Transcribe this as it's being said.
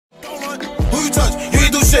who you touch? You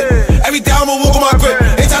ain't do shit. Every day I'ma walk on my grip.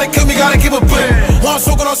 They try to kill me, gotta keep a grip. One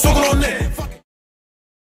soaking on it.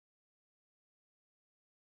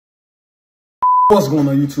 What's going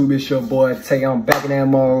on YouTube? It's your boy Tay. I'm back in that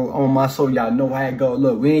mode on my soul. Y'all know how it go.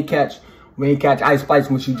 Look, we ain't catch Ice Spice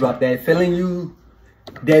when she dropped that. Feeling you,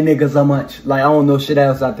 that nigga so much. Like, I don't know shit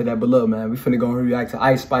else after that. But look, man, we finna go and react to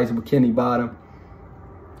Ice Spice Bikini Bottom.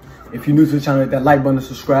 If you're new to the channel, hit that like button,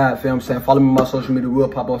 subscribe, feel what I'm saying? Follow me on my social media. We'll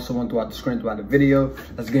pop off someone throughout the screen, throughout the video.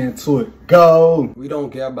 Let's get into it. Go! We don't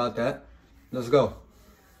care about that. Let's go.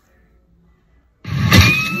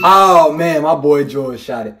 Oh, man, my boy George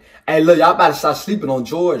shot it. Hey, look, y'all about to start sleeping on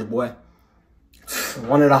George, boy.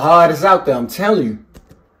 One of the hardest out there, I'm telling you.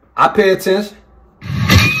 I pay attention.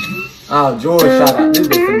 Oh, George shot out. This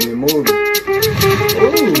bitch finna be a movie.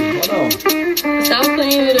 Ooh, hold on. Stop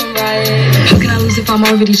playing with him, right? How can I lose if I'm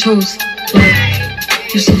already chose?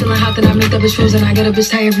 Like, you she feeling hot, then I make that bitch frozen. I get a bitch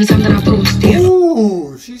tired every time that I post. Damn.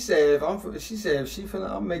 Ooh, she said if she feeling,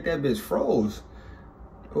 I'll make that bitch froze.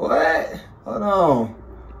 What? Hold on.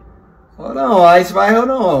 Hold on, Ice Spice, hold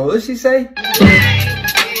on. What'd she say?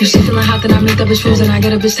 You she feeling hot, then I make that bitch frozen. I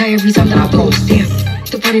get a bitch tired every time that I post. Damn.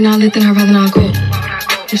 The party not lit, then I'd rather not go.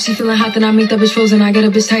 If she feeling hot, then I make that bitch frozen. I get a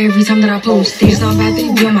bitch tired every time that I post. It's not bad that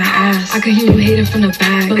you be on my ass. I can hear you hating from the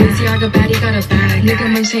back. Balenciaga baddie got a bag.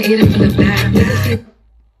 Nigga mention ate it from the back. Nigga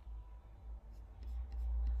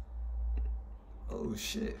Oh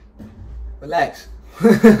shit. Relax.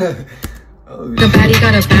 Oh, the baddie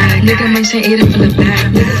got a bag. Nigga mention ate it from the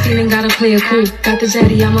back. Nigga feeling gotta play it cool. Got the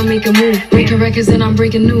zaddy, I'ma make a move. Breaking records and I'm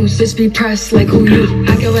breaking news. Bitch be pressed like who you?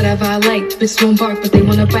 I get whatever I like. Bitch won't bark but they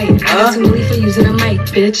wanna bite. I got too many for using a mic.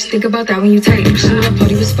 Bitch, think about that when you type. She wanna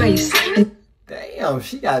party with Spice. Damn,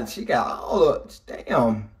 she got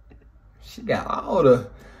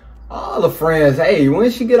all the friends. Hey,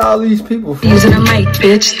 when she get all these people from? Using a mic,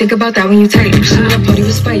 bitch. Think about that when you type. She wanna party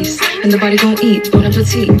with Spice. And the body gon' eat. Bon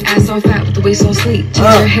appetit. Ass all fat with the waist on sleep. Change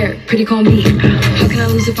her hair. Pretty gon' be. How can I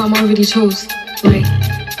lose if I'm already chose? Like,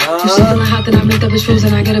 if she feeling hot, then I make that bitch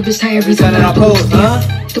frozen. I get a bitch tired every time that I post.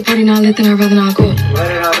 The party not lit, then I'd rather not go.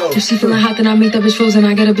 If she feeling hot, then I make that bitch frozen.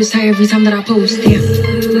 I get a bitch tired every time that I post. Damn.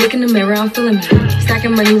 Look in the mirror, I'm feeling me.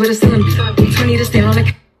 Stacking money with a ceiling beat. 20 to stand on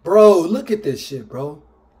the. Bro, look at this shit, bro.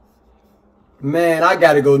 Man, I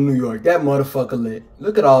gotta go to New York. That motherfucker lit.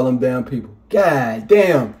 Look at all them damn people. God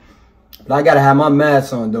damn. But I gotta have my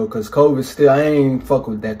mask on though, cause COVID still, I ain't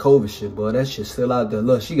fucking with that COVID shit, boy. That shit still out there.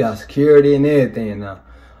 Look, she got security and everything now.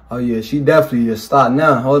 Oh yeah, she definitely a start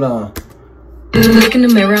now. Hold on. Look in the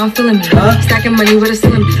mirror, I'm feeling me. Stacking money with a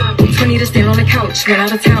ceiling beat. 20 to stand on the couch. Went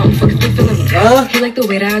out of town, fuck if they feeling me. He like the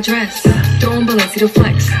way that I dress. Throwing Balenciaga to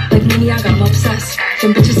flex. Like me, I got him obsessed.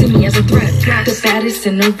 Them bitches see me as a threat. The baddest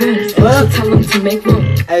in the room. So tell them to make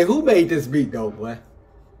room. Hey, who made this beat though, boy?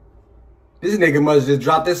 This nigga must just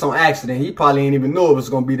drop this on accident. He probably ain't even know it was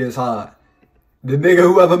gonna be this hard. The nigga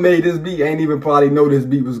whoever made this beat ain't even probably know this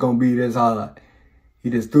beat was gonna be this hard. He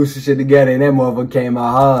just threw some shit together and that motherfucker came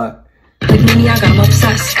out hard. Like me, I got him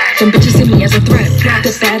obsessed. Them bitches see me as a threat.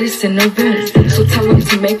 The baddest in the room. So tell them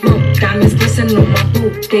to make room. Diamonds glisten on my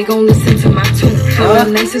boot. They gon' listen to my tune. I'm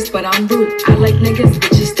the nicest, but I'm rude. I like niggas,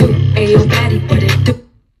 bitches too. Ayo, baddie, but it do.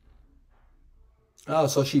 Oh,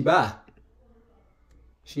 so she bi.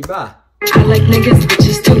 She bi. I like niggas,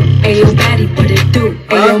 bitches too. Ayo, baddie, but it do.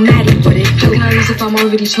 Ayo, Maddie, but it do. How can I lose if I'm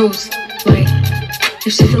already chose? Like,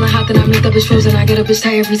 if she feeling hot, then I make that bitch frozen. I get a bitch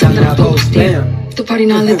tired every time that I post. Damn. The party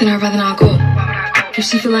not lit, then I'd rather not go. If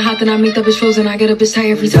she feeling hot, then I make that bitch frozen. I get a bitch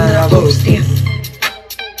tired every time that I post. Damn.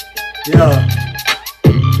 Yeah.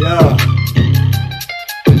 Yeah.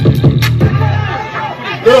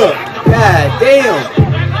 Look. God damn.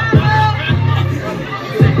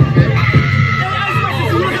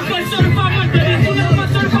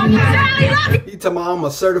 He talking about I'm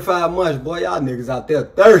a certified munch. Boy, y'all niggas out there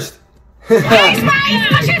thirsty. She's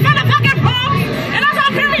finna fucking fall, and that's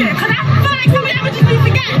all period, cause I feel like some averages we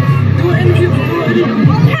forget. Do an interview.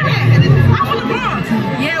 I'm from the Bronx.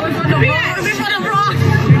 Yeah, we're from the Bronx. We're from the Bronx.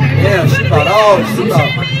 Yeah, she bought all,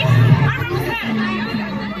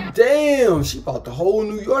 damn, she bought the whole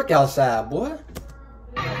New York outside, boy.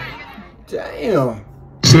 Damn.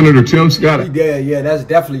 Senator Tim Scott. Yeah, that's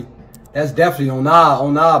definitely on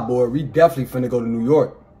our board. We definitely finna go to New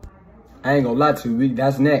York. I ain't gonna lie to you,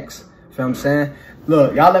 that's next. Feel what I'm saying?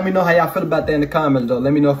 Look, y'all let me know how y'all feel about that in the comments though.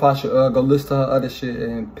 Let me know if I should go listen to her other shit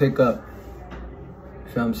and pick up.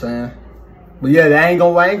 Feel what I'm saying? But yeah, I ain't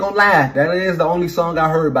gonna lie. That is the only song I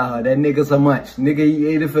heard about her. That nigga so much. Nigga, he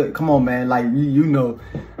ate it for, come on, man. Like, you know.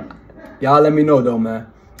 Y'all let me know though,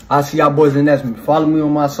 man. I'll see y'all boys in the next one. Follow me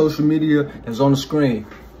on my social media that's on the screen.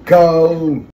 Go!